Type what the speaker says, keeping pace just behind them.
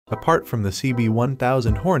Apart from the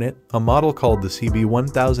CB1000 Hornet, a model called the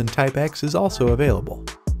CB1000 Type X is also available.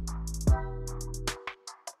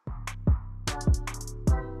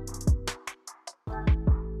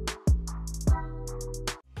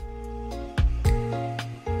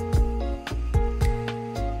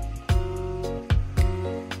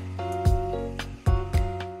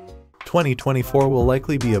 '2024 will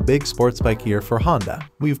likely be a big sports bike year for Honda.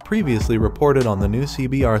 We've previously reported on the new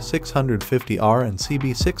CBR650R and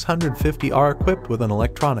CB650R equipped with an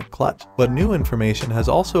electronic clutch, but new information has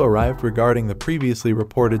also arrived regarding the previously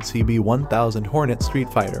reported CB1000 Hornet Street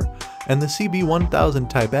Fighter and the CB1000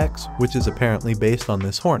 Type X, which is apparently based on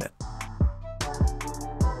this Hornet.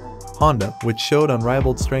 Honda, which showed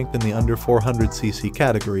unrivaled strength in the under 400cc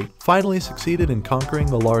category, finally succeeded in conquering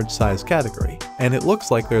the large size category, and it looks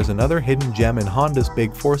like there's another hidden gem in Honda's big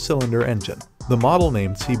 4-cylinder engine. The model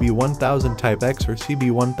named CB1000 Type X or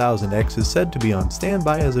CB1000X is said to be on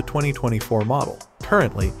standby as a 2024 model.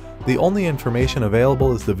 Currently, the only information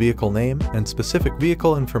available is the vehicle name, and specific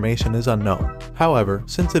vehicle information is unknown. However,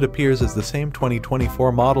 since it appears as the same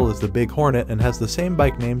 2024 model as the Big Hornet and has the same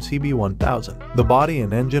bike name CB1000, the body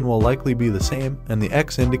and engine will likely be the same, and the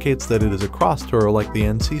X indicates that it is a cross-tourer like the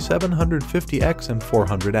NC750X and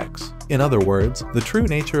 400X. In other words, the true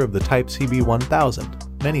nature of the Type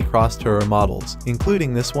CB1000. Many cross-tourer models,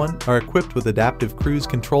 including this one, are equipped with adaptive cruise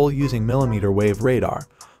control using millimeter wave radar.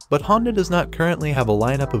 But Honda does not currently have a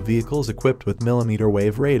lineup of vehicles equipped with millimeter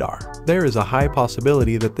wave radar. There is a high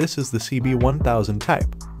possibility that this is the CB1000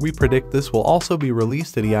 type. We predict this will also be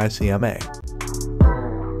released at EICMA.